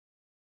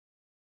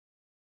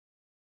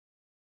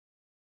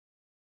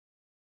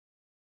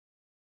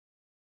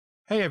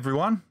Hey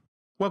everyone,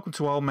 welcome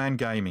to Old Man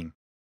Gaming.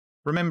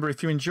 Remember,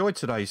 if you enjoyed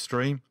today's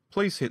stream,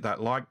 please hit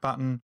that like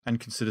button and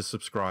consider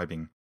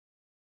subscribing.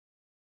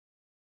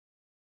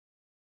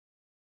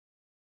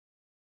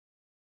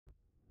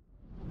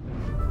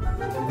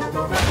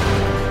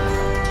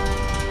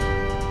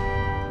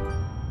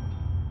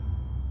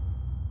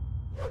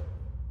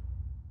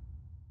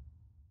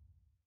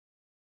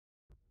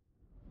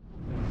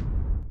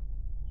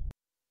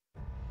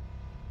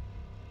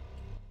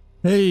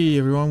 Hey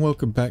everyone,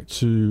 welcome back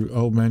to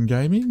Old Man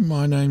Gaming.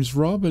 My name's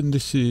Rob and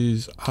this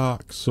is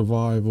Ark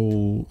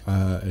Survival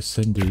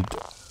Ascended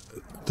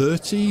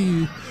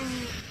 30,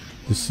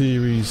 the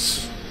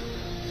series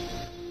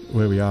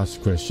where we ask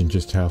the question,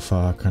 just how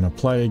far can a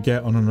player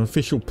get on an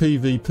official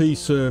PvP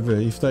server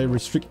if they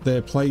restrict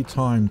their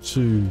playtime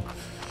to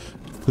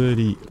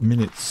 30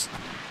 minutes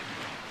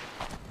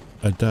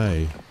a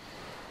day.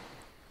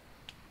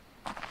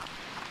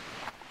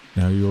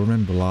 Now you'll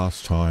remember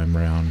last time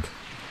round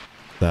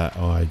that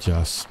I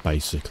just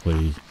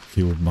basically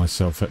killed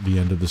myself at the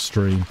end of the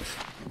stream,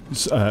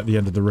 at the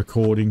end of the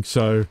recording,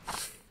 so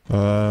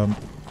that's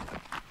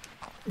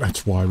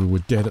why we were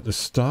dead at the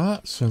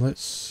start. So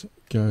let's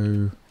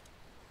go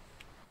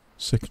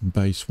second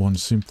base, one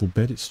simple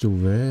bed. It's still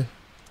there.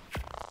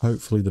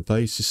 Hopefully the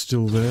base is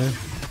still there.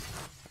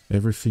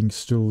 Everything's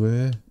still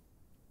there.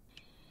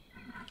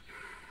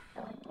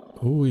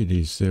 Oh, it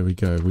is. There we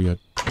go. We are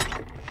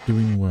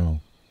doing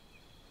well.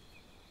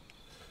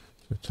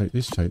 So take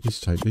this, take this,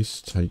 take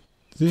this, take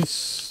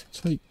this,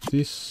 take this,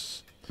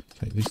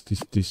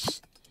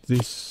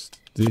 take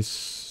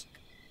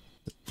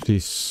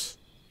this.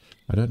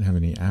 I don't have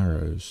any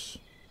arrows,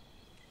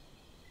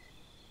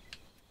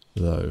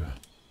 though.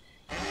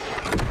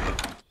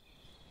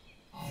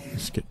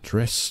 Let's get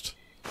dressed.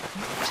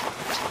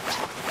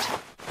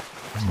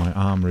 My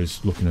armour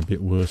is looking a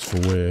bit worse for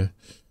wear,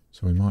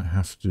 so we might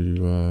have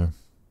to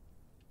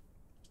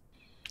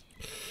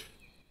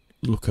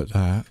look at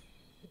that.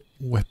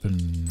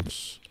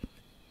 Weapons,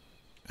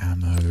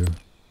 ammo,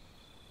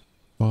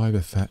 fibre,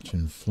 thatch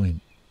and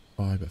flint,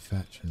 fibre,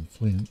 thatch and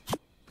flint,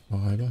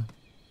 fibre,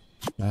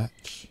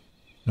 thatch,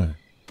 no.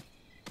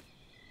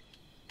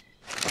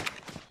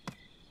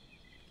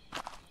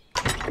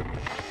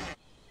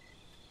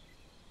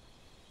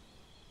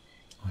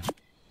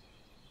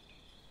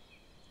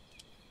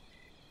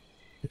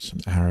 Get some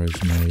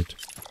arrows made.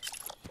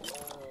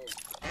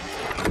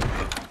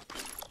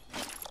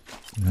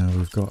 Now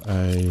we've got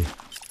a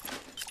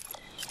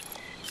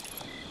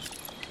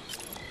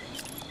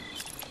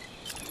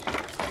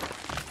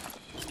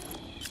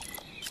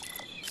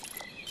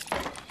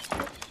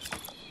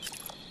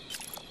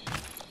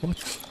what?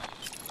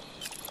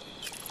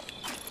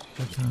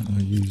 Why can't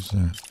I use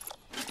that?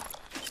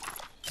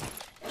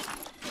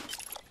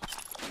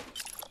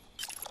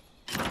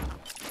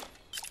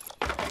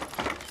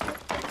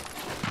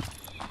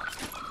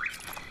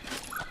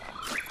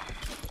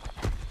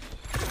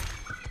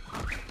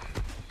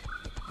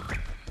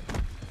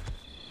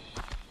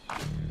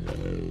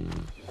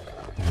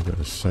 We've got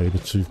a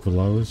saber-tooth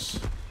below us.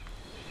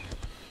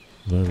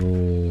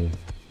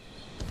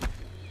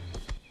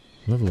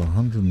 Level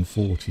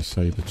 140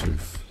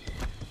 saber-tooth.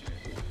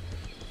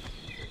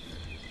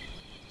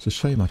 It's a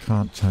shame I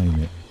can't tame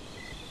it.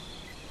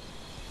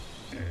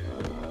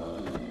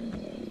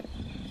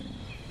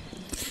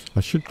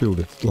 I should build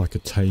it like a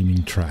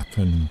taming trap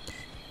and,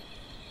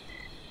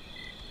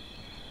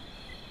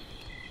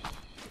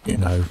 you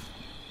know,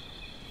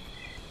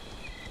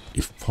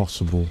 if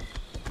possible,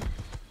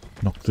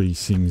 knock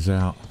these things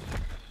out.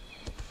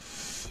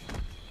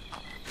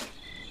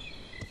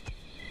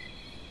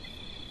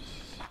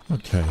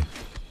 Okay.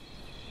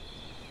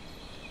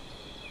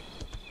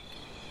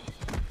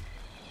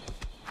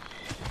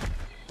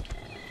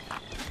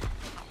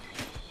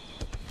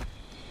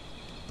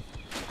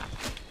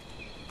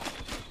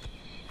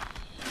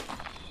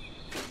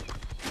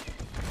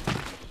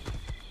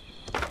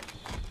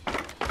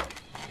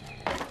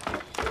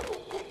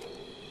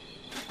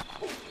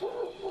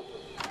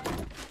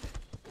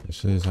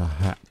 So there's a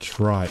hatch,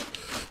 right.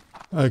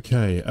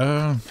 Okay,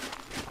 I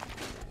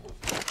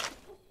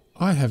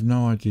have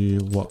no idea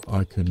what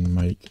I can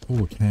make.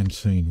 Oh, a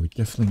canteen. We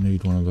definitely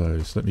need one of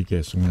those. Let me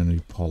guess, I'm going to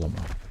need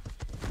polymer.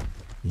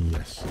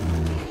 Yes, I'm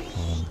going to need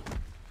polymer.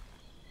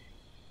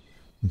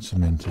 And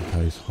cemented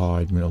paste,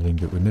 hide, metal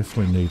ingot. We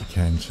definitely need a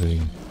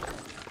canteen,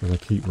 because I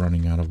keep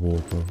running out of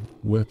water.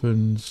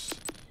 Weapons.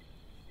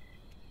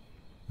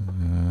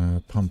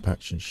 Pump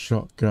action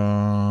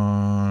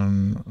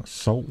shotgun.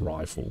 Assault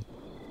rifle.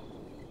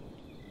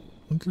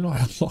 When did I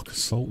unlock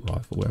assault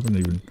rifle? We haven't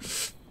even...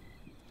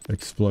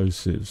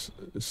 Explosives,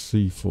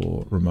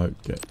 C4 remote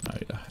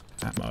detonator,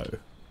 ammo,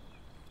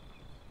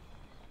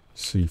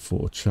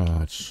 C4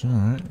 charge.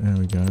 Alright, there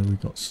we go, we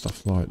got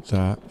stuff like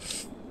that.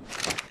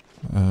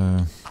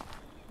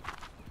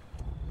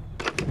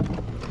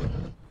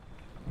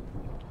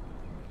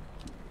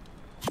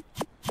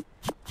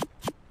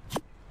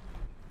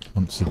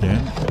 Once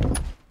again,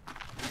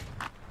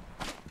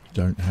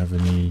 don't have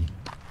any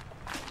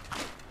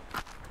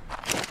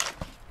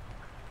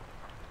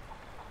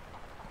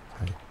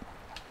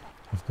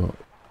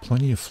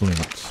plenty of flint.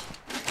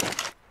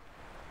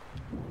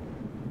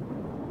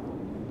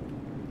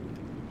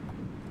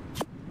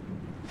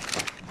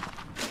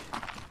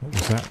 What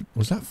was that?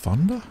 Was that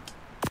thunder?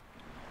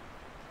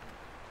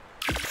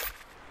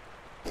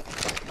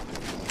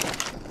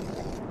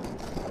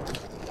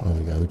 There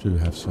we go, we do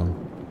have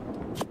some.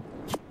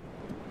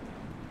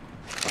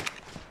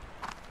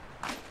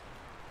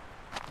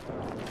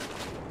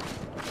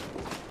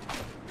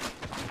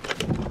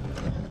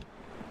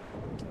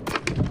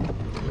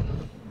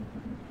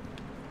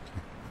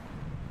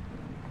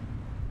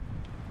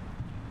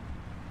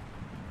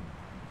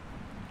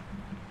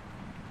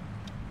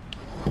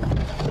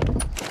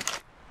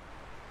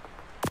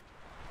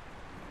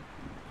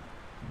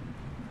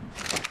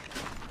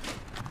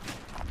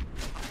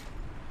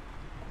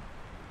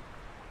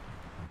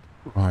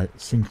 Right,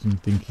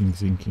 thinking.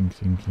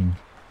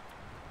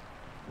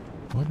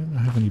 Why don't I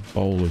have any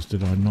bowlers?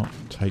 Did I not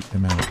take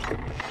them out? There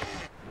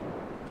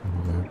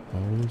we go,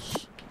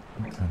 bowlers.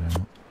 Take that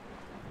out.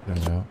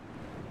 That out.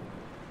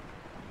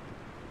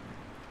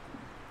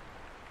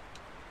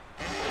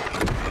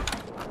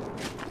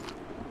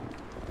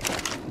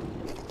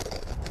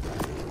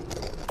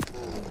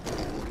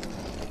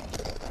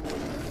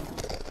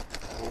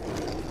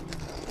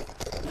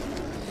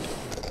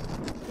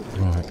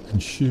 Right,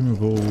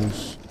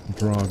 consumables,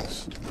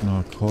 drugs,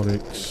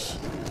 narcotics,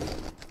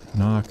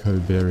 narco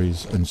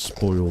berries and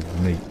spoiled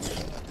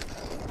meat.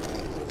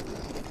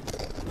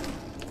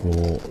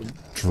 Or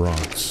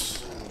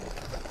drugs.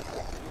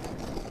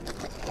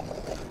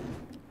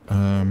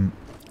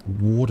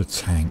 Water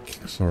tank.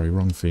 Sorry,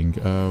 wrong thing.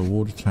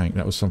 Water tank,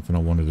 that was something I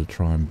wanted to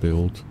try and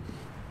build.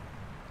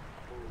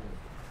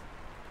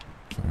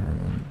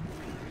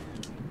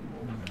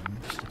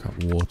 Just look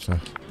up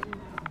water.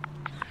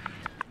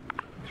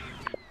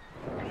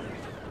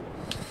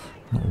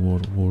 Not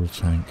water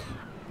tank.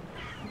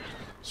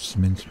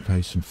 Cement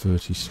paste and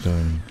 30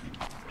 stone.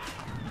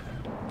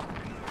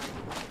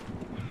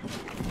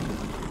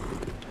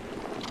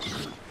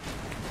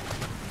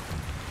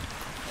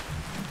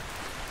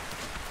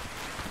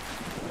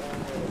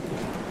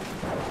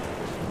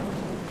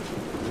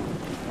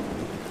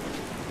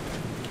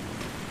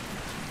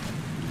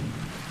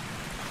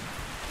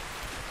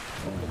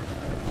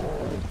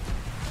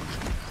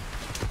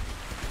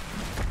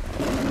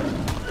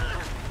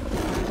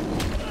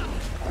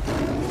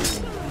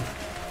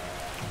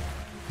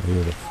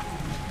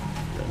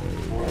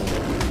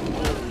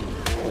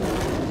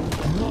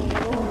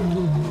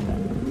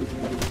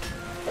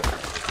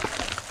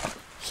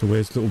 So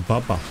where's little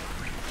Bubba?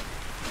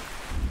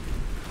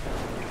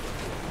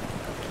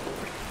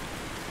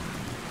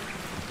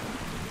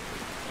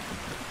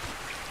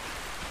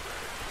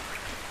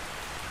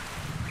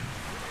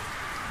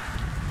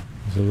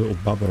 There's a little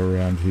Bubba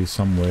around here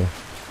somewhere.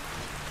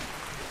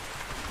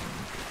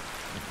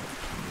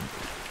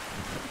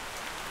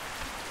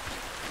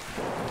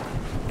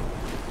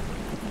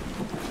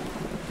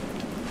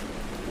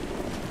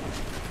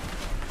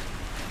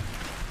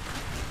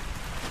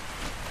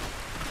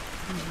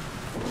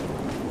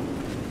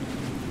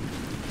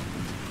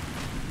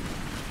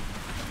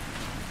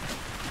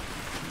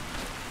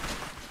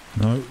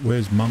 No,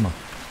 where's Mama?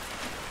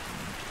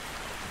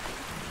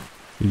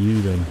 For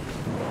you then.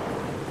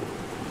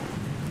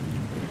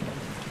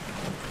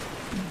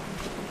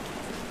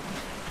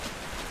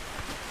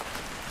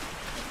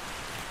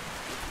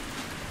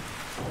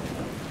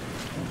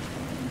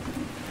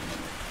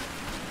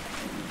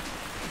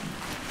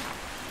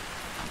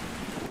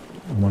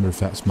 I wonder if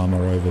that's Mama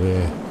over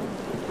there.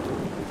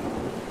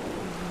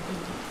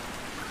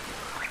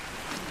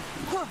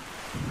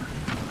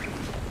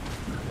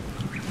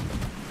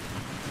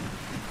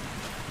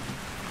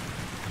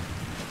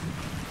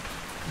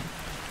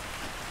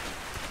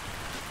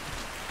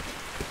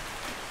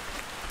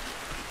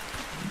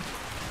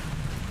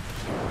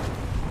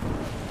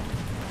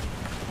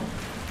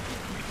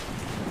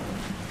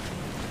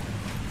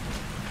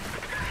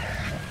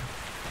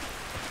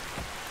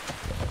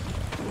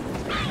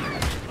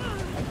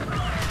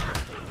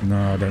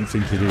 No, I don't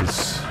think it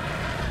is.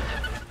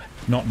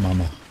 Not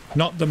Mama.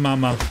 Not the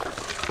Mama.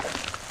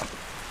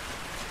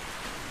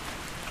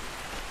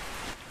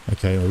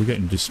 Okay, well, we're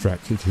getting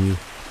distracted here.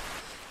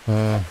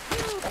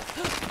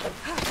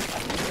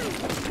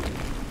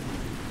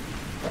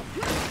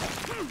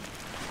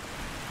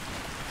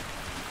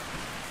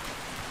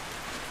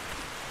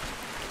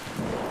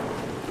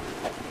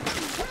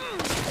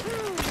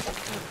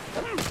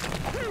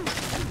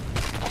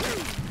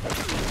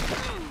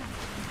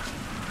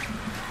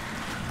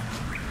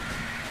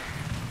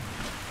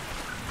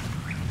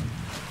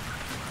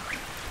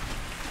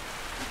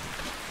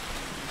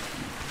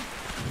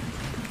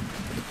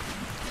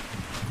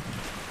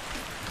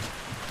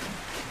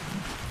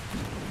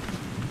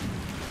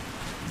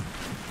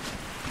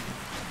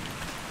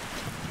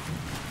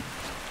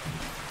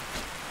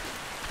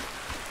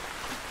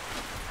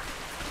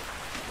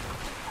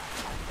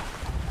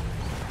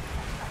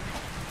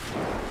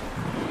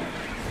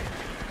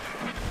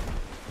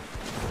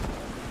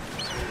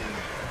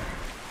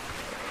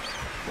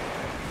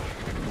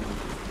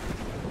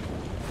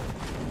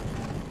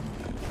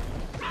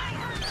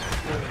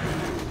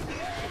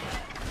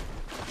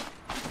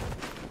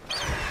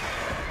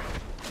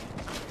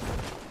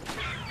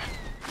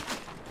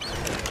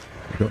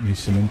 got any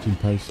cementing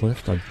paste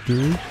left? I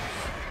do.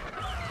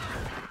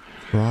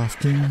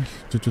 Crafting.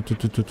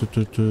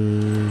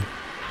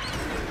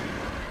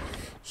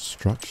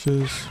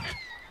 Structures.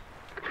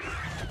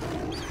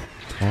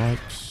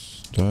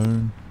 Types.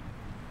 Stone.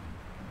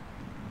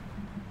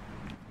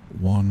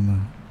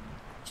 One.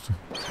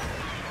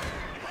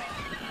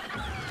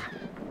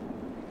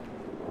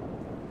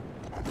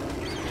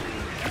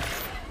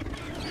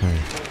 Okay.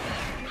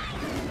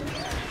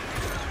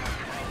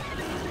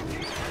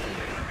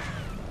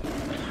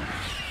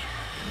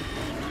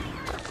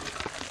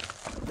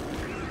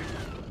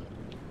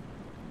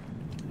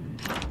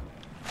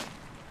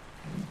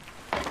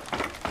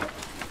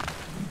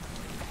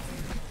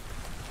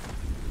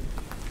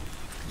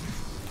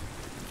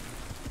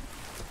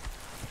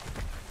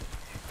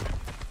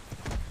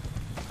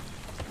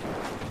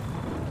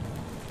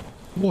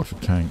 Water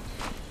tank.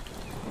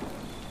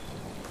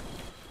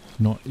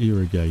 Not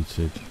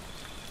irrigated.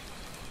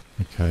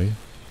 Okay.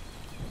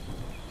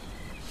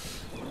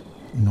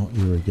 Not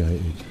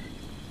irrigated.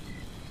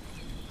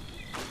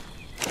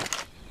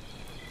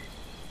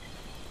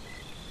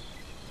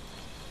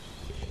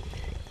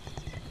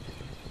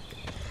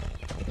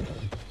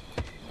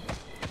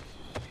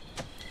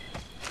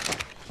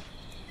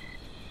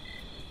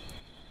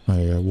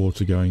 There you go,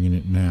 water going in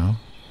it now.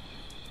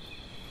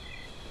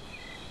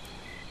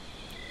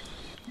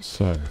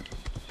 So.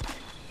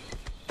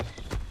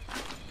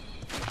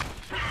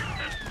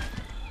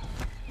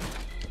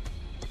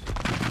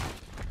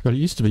 But it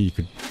used to be you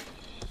could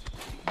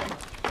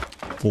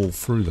fall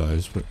through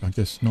those, but I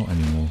guess not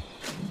anymore.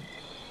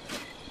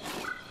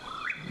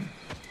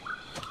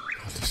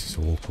 God, this is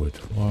awkward.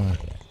 Why?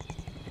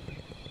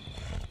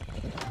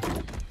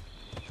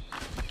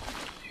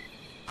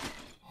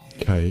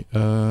 Okay,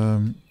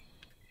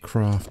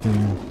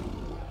 crafting.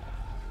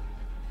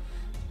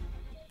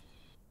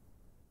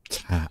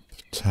 Tap,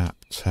 tap,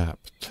 tap,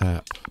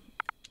 tap.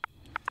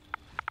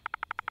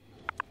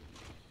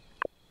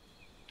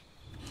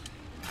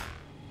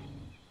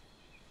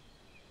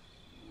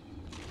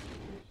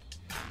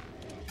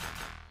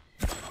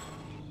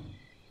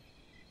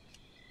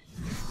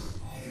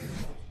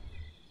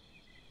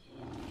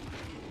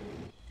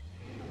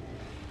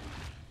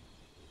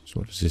 So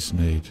what does this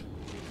need?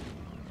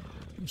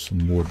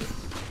 Some wood.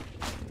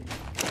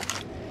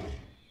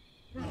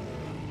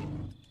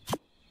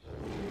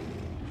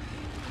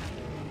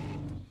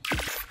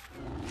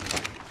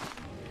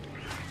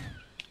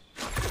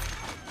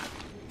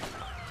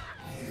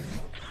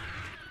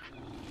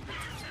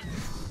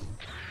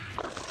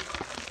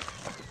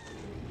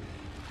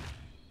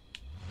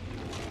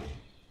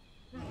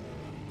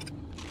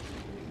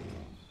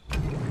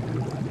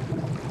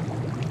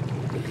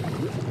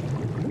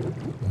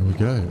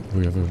 Go.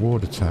 We have a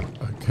water tap.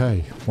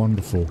 Okay,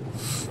 wonderful.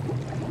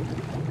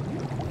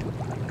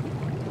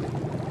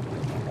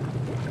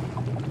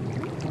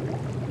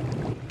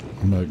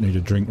 I don't need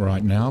a drink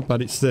right now,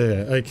 but it's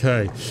there.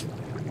 Okay.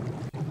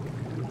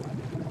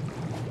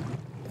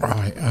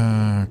 Right,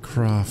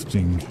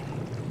 crafting.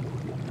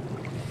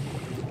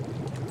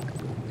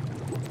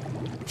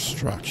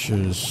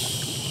 Structures.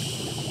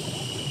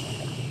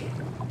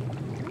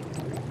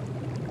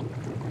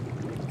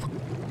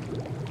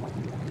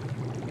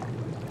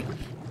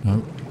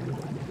 No.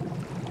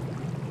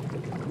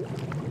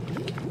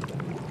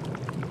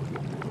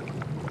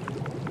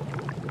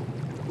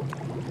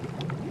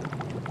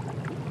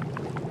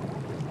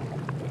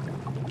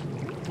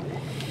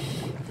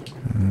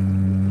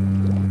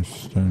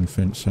 Stone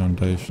fence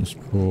foundation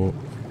support.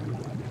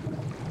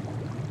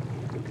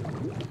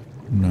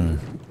 No.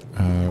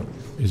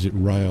 Is it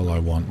rail I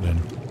want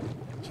then?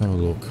 Let's have a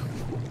look.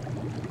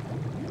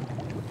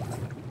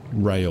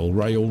 Rail,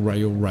 rail,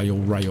 rail, rail,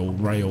 rail,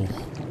 rail.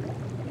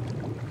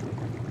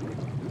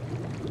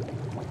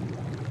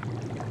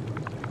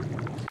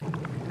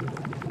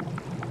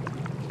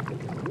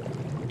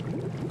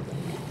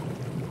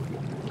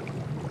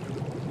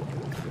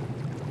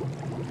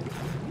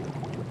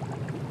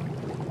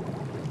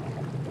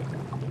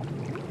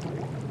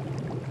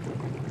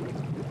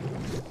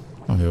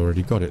 I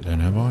already got it then,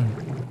 have I?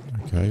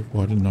 Okay,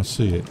 why didn't I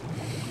see it?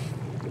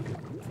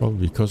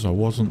 Probably because I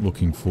wasn't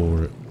looking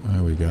for it.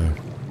 There we go.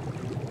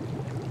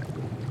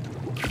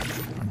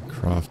 And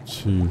craft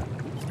 2.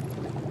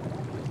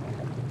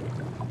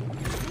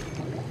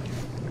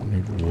 I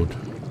need wood.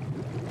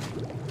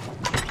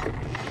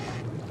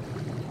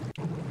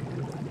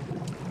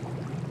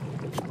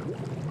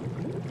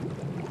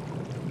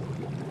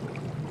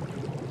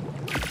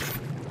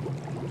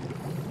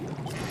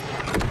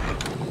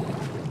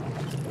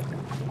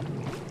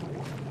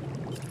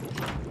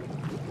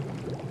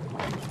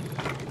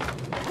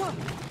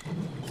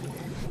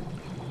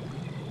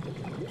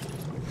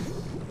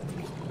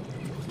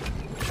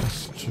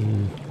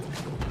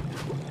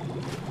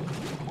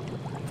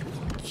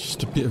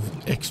 Just a bit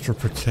of extra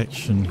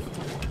protection.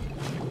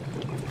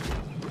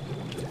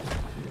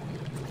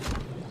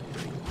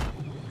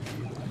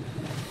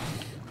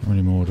 How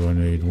many more do I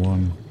need?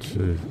 1,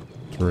 2,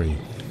 3.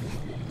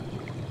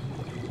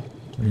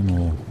 3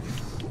 more.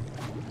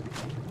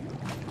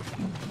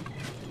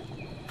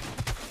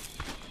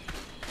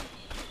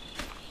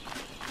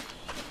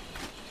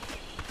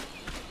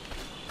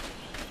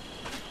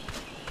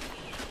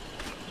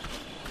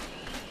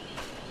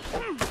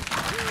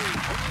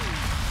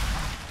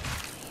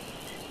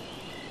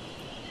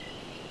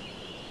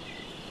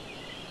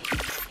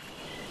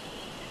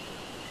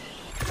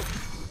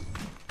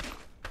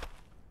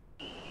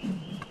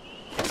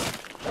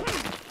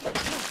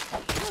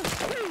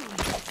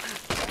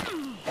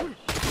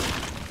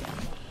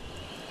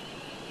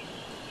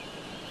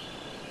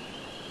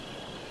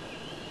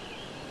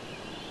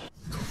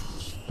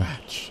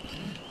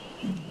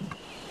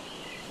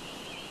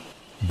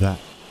 That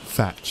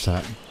thatch,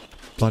 that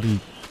bloody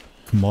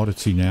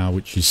commodity now,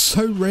 which is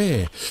so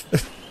rare.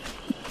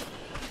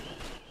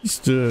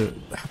 Used to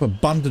have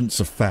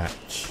abundance of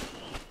thatch.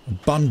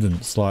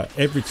 Abundance, like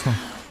every time.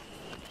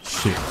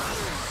 Shit.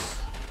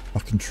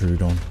 Fucking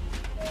Trudon.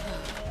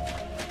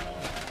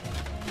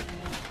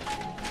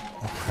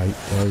 I hate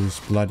those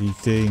bloody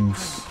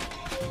things.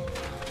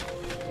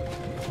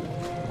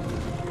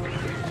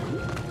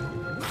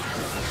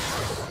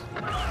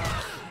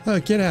 Oh,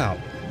 get out.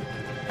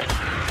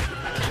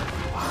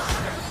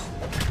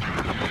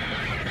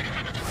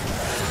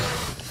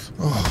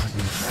 Oh,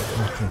 you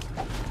fucker.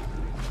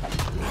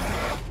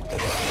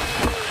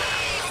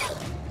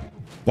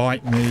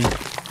 Bite me.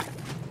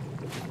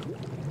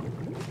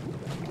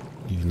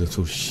 You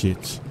little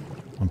shit.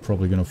 I'm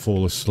probably going to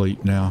fall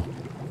asleep now.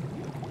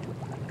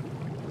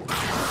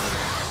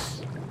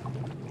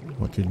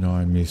 What did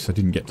I miss? I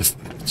didn't get the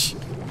thatch.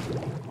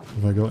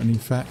 Have I got any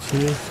thatch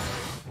here?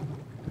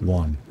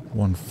 One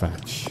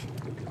thatch.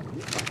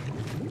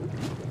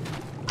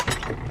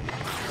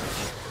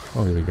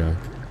 Oh, here we go.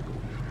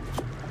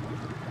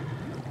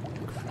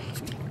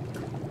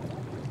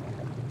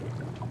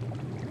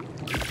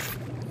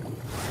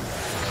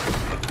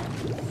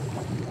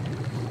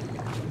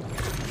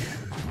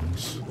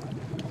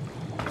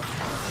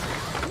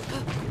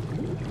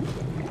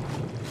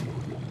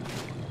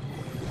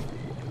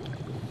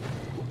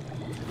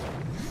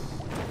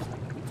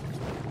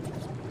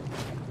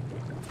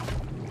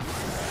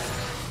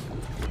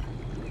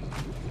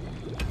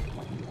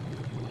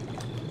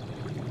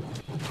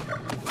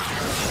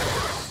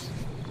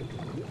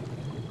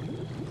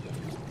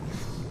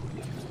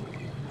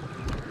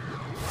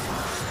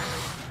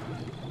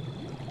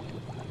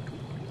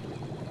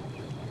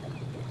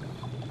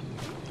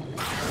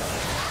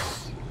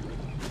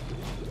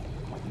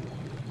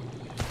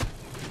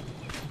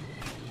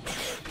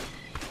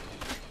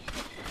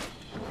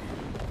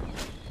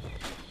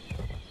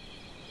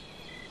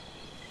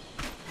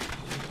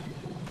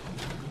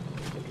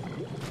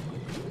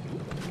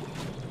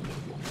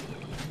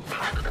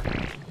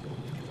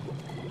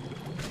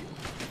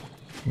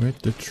 Where'd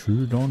the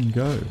Trudon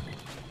go?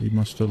 He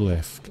must have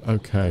left.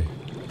 Okay.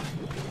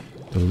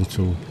 The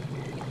little...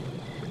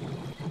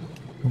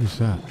 What is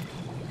that?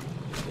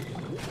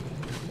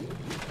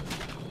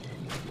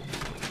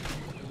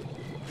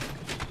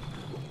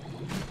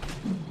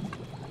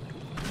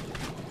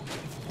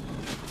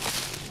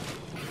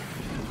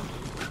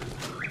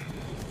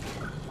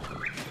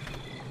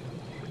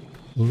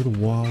 A little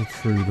wild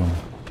Trudon.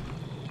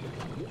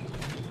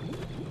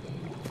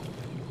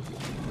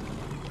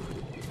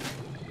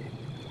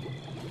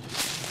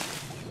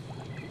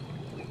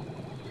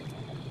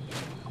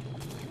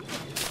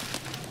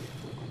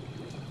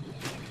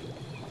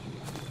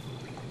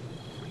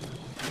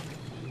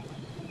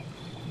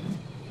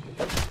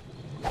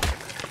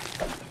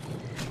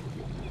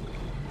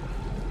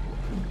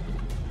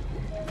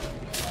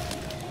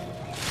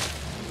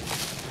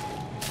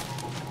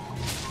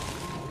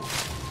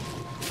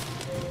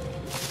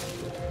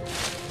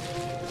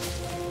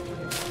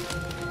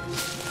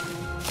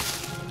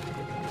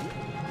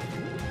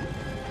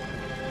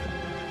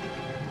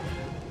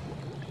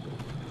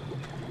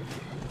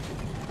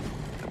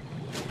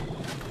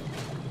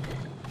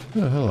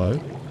 Oh, hello.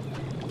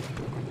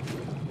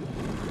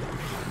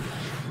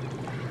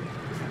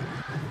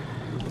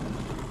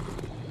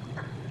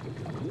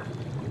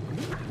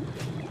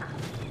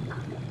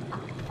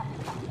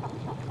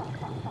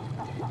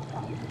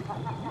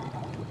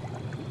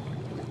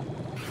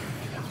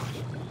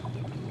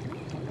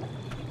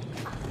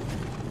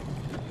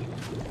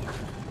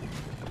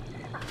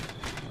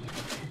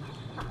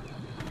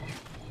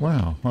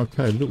 Wow,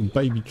 okay, little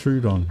baby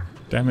Trudon.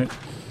 Damn it.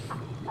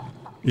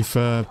 If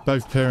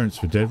both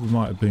parents were dead, we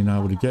might have been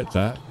able to get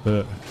that,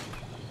 but...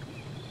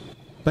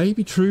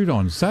 Baby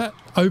Trudons, that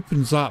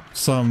opens up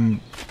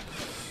some...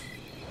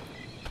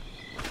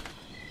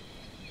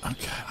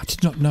 Okay, I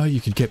did not know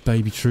you could get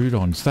baby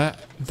Trudons.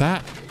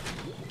 That...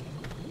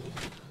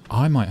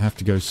 I might have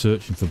to go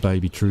searching for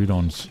baby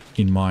Trudons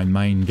in my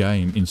main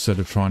game instead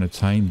of trying to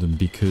tame them,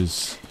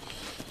 because...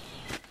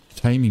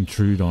 Taming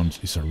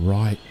Trudons is a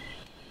right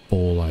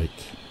ball ache.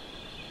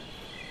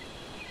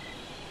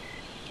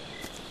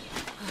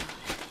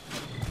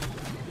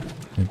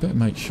 I better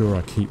make sure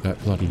I keep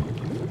that bloody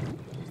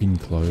bin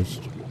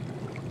closed.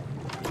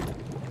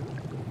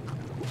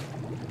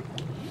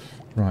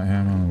 Right,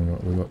 how long have we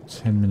got? We've got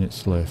 10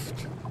 minutes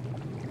left.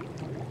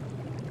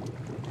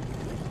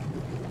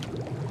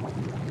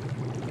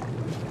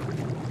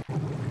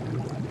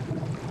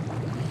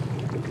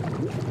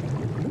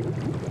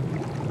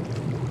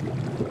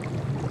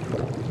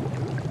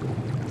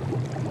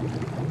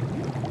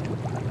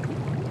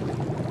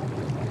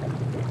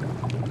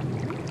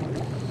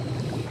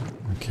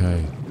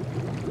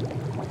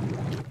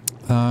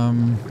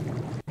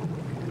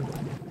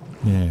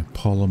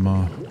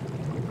 polymer.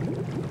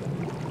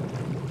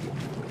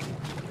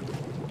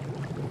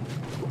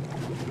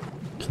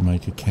 To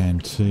make a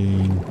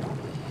canteen.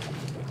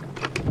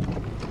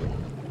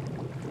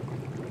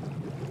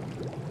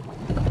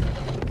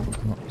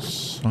 Got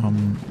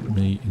some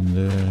meat in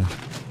there.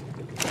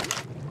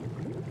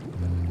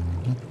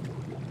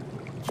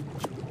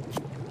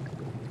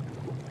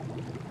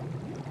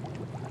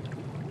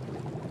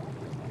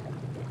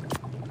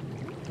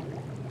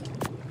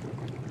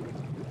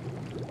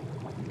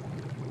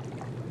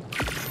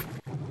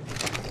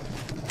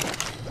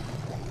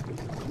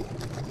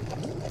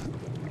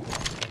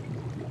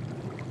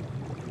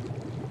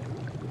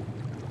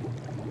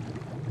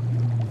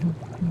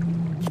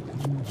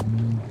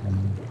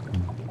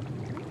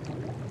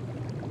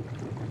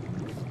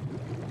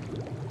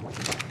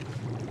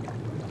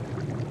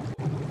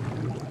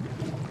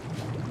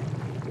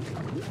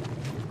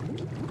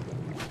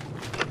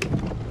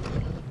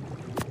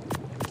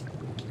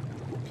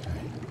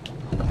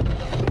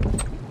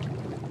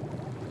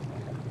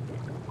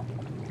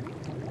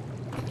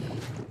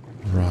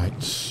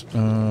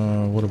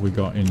 What have we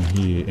got in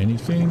here?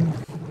 Anything?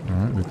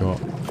 Alright, we've got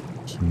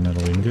some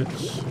metal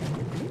ingots.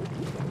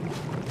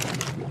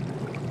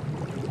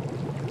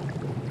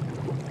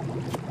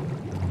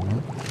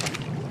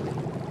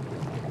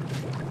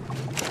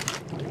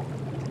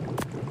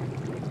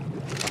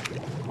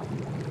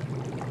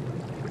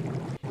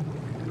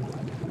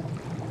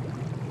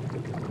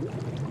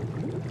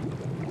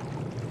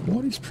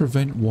 What is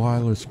prevent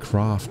wireless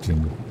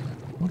crafting?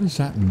 What does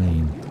that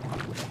mean?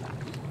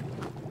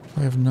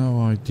 I have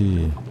no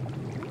idea.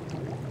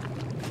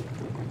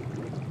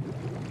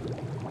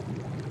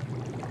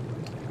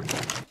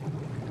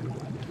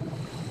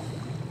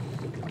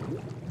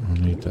 I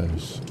need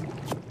those.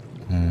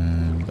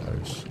 And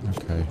those.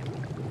 Okay.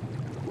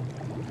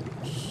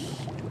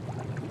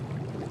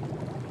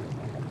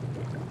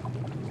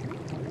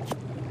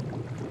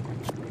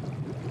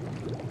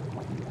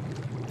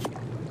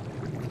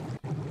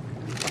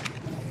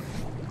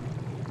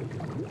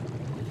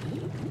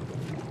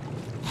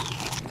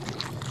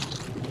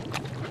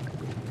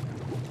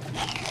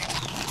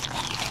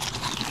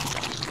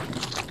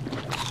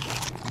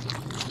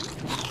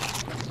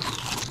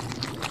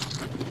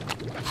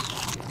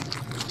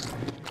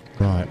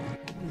 Right,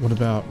 what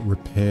about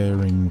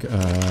repairing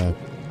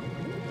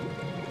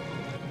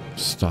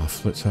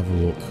stuff? Let's have a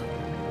look.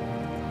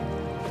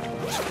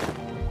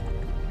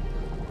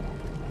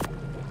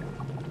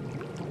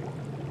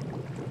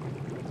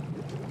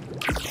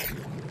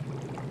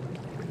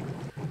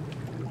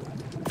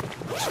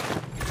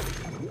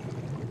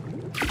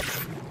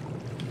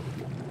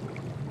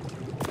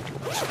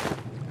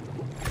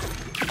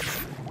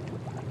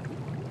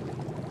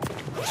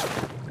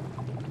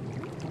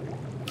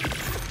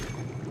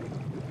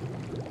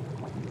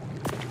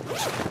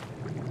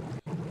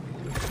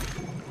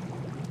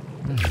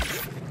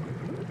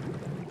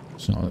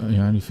 It's not the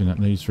only thing that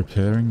needs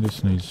repairing.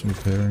 This needs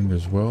repairing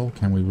as well.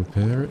 Can we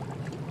repair it?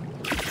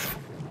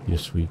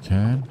 Yes, we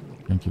can.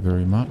 Thank you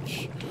very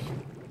much.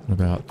 What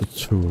about the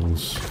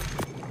tools?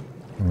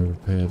 Can we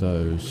repair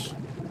those?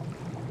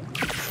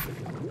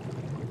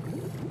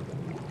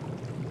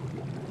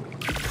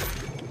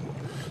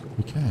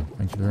 We can.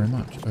 Thank you very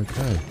much.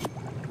 Okay.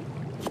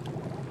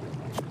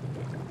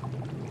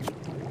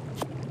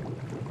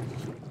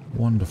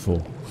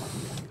 Wonderful.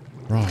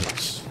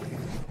 Right.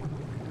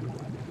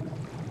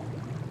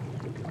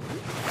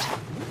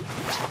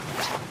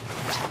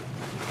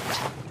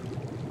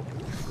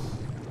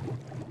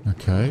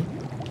 Okay.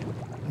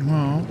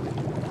 Well.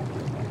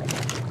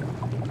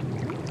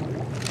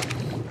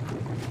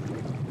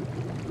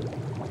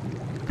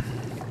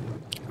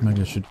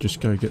 Maybe I should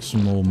just go get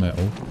some more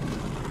metal.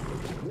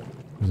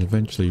 Because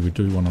eventually we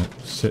do want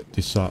to set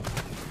this up.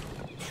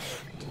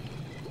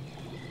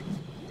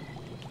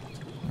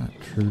 That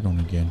Trudon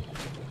again.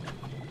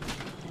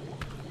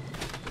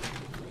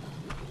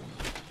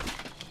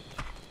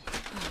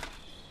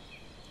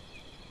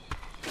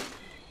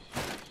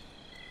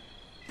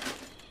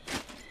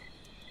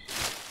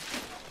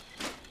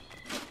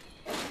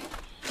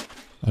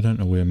 I don't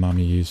know where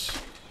Mummy is.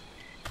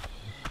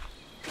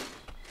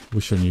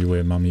 Wish I knew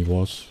where Mummy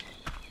was.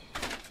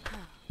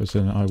 Because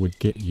then I would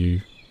get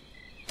you.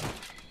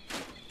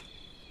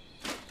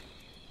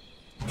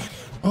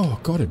 Oh,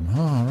 got him.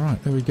 Ah,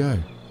 right, there we go.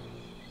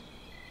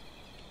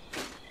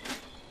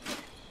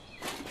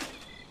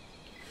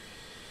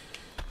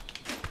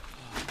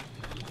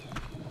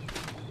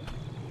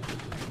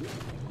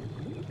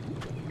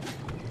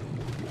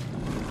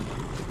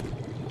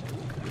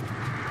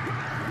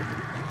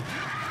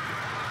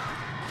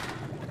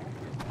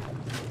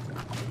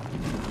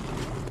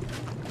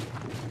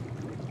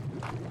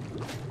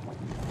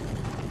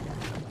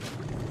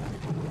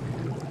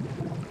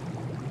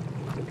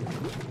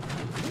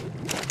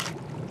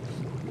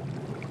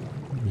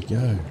 Go.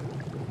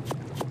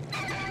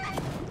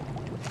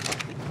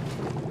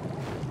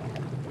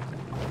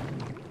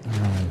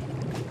 Alright.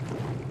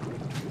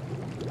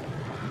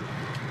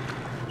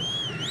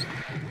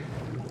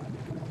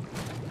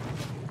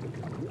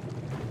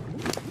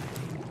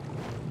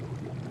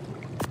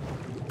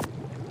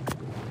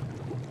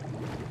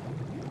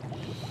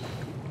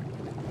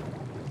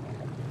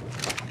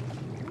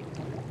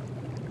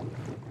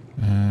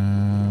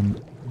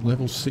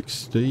 level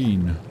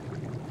 16.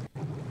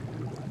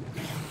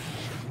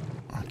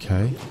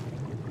 Okay.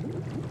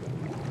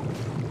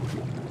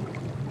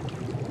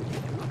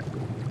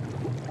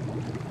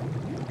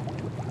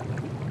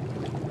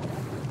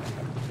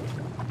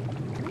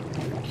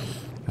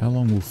 How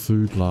long will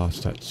food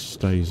last that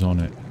stays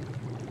on it?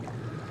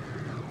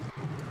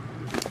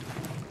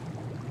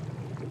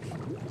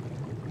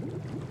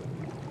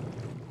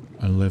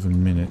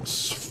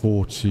 Minutes,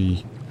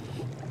 40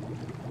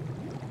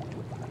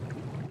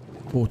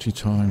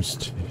 times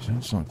 2,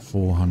 that's like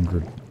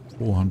 400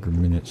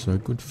 minutes, so a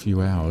good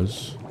few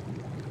hours.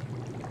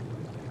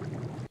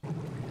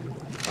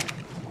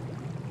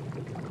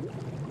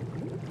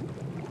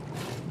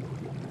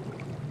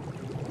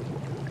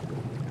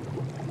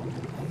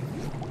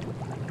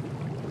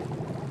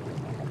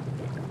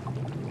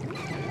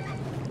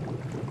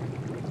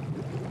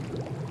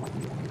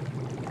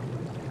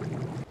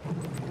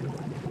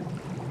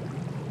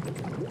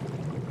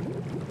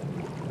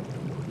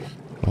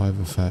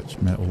 Fiber thatch,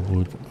 metal,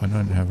 wood. I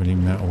don't have any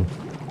metal.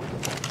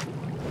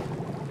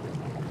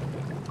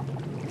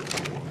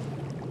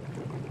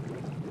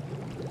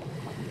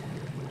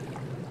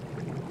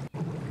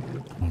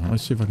 Alright,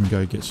 let's see if I can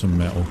go get some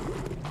metal.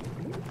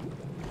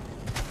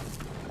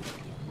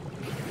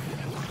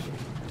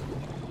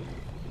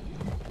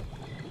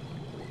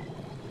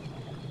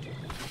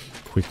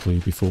 Quickly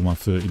before my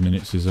 30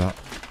 minutes is up.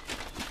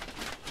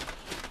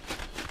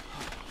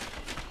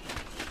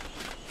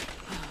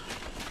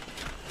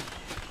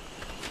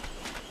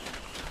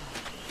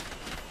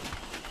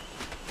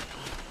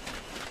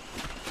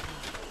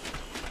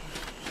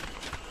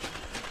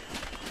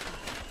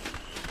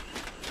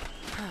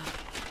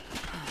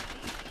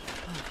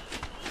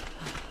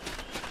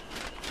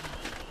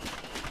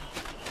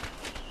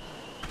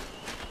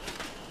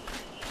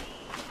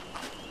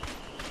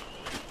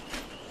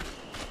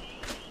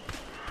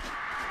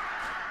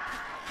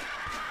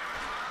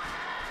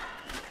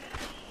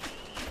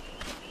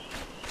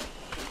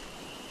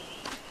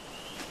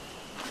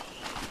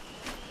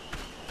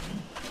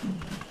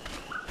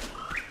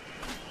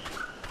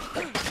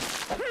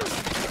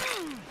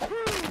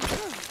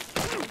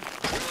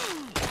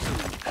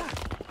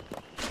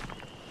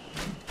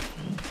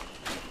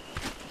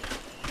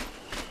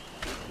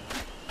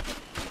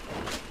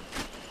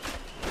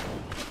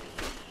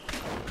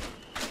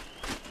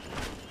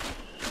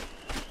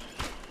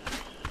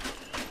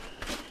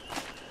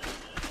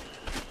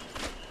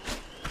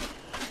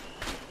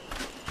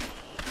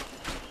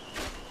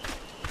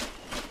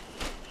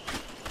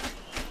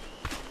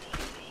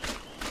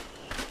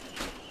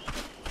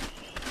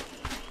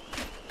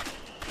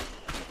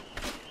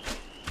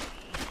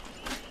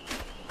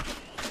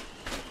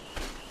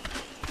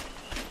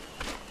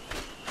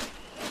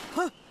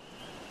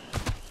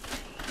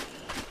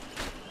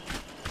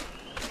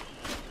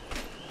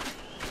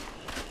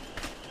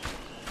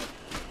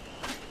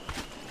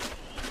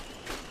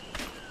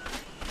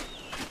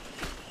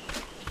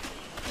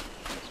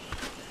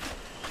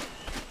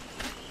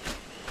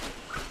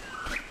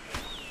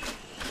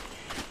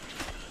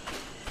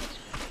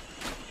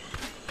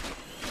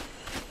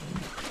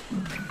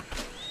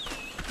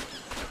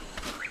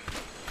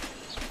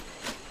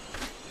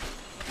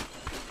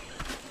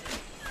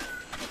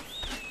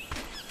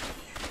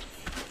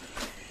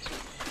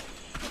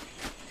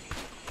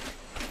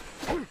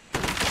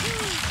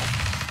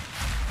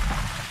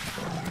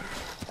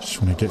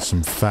 Just want to get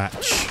some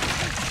thatch.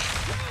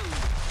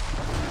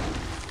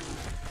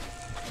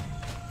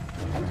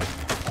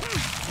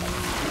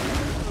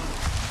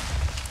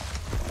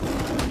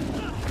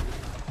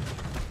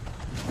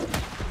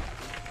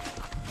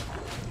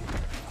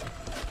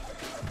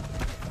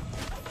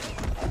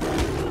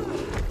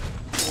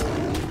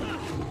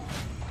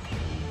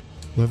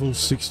 Level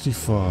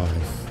 65.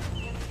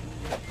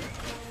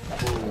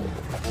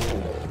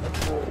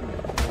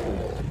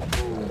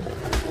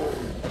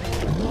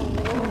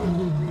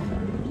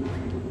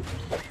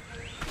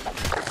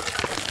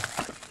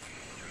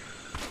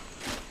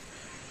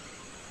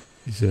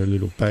 Is there a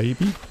little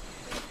baby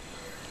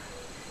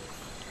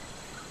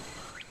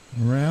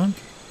around?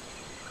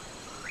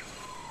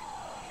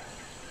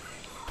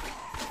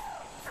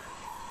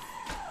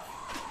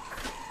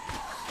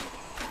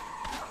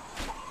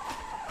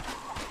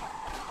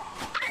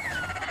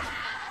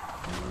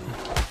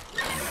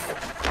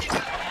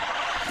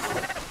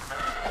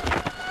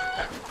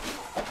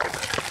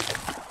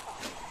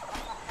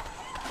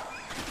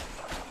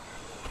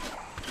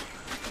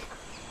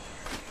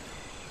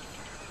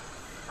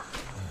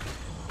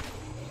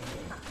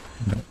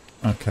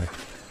 Okay.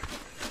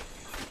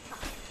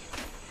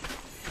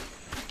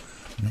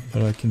 Not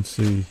that I can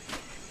see.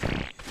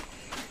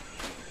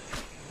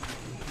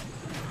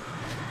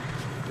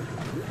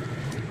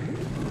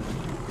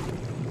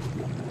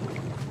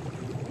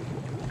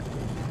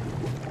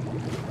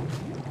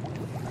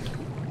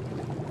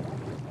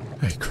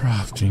 Hey,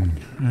 crafting.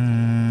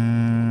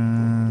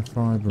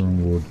 Fibre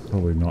and wood.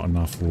 Probably not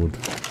enough wood.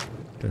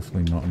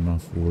 Definitely not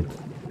enough wood.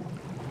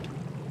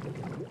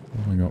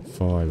 Only got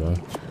fibre.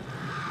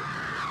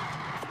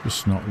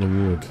 Just not the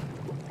wood.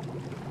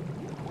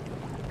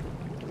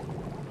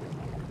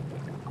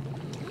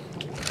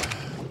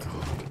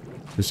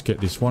 Just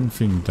get this one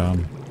thing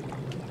done.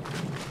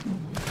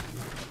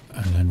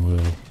 And then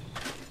we'll...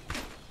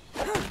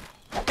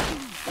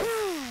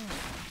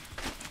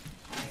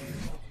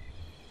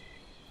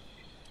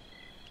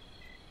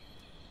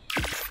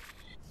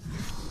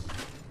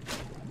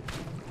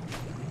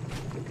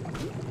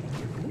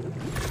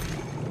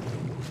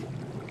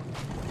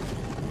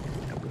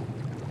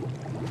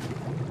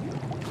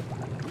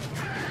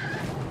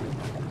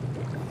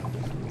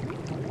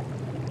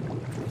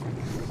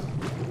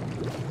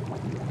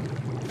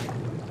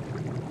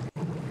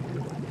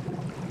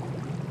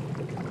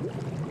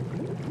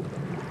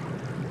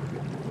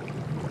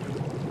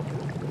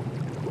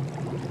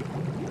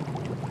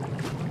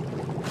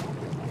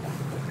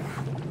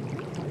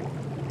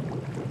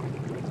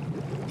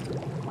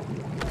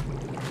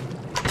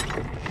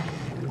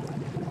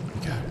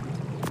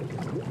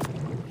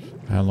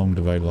 How long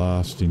do they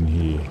last in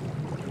here?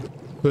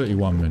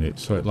 31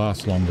 minutes, so it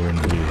lasts longer in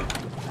here.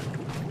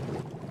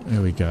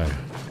 There we go.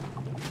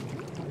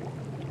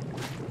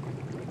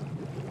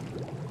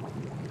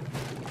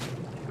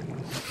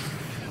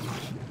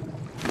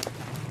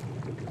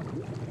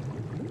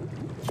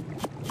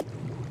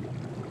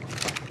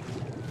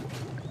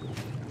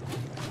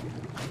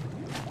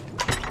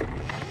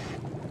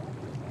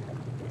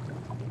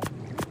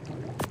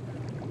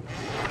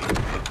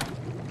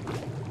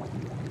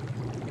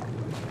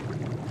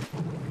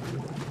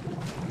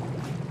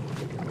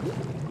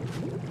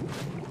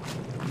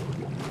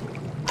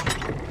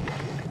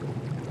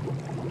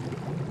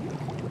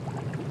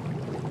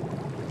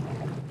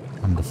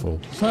 Wonderful.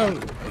 So,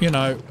 you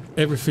know,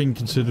 everything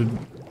considered,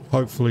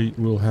 hopefully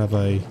we'll have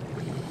a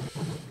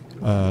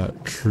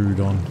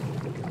Trudon.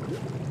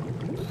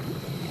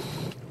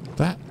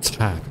 That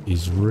tap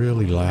is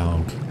really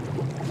loud.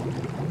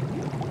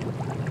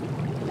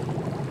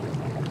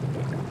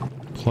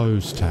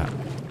 Close tap.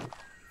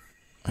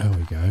 There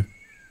we go.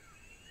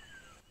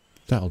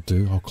 That'll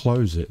do. I'll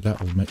close it.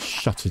 That'll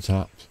shut it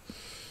up.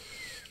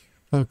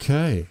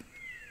 Okay.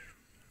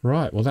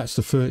 Right, well that's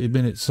the 30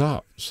 minutes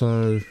up,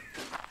 so...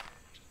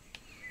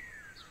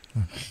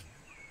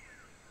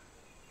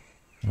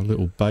 Our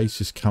little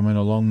base is coming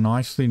along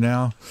nicely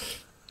now.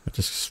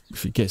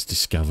 If it gets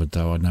discovered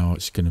though, I know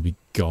it's going to be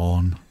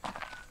gone.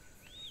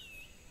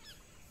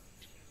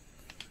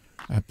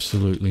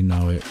 Absolutely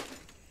know it.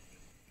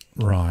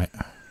 Right.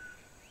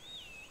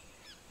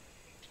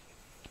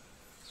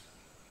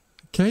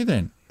 Okay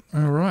then.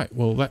 Alright,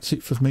 well that's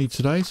it for me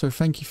today, so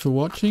thank you for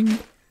watching.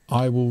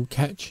 I will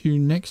catch you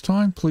next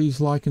time.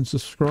 Please like and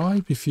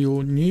subscribe if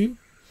you're new.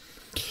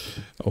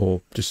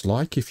 Or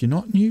dislike if you're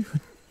not new.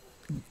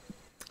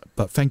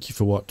 But thank you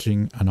for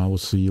watching, and I will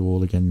see you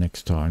all again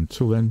next time.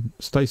 Till then,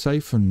 stay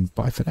safe and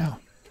bye for now.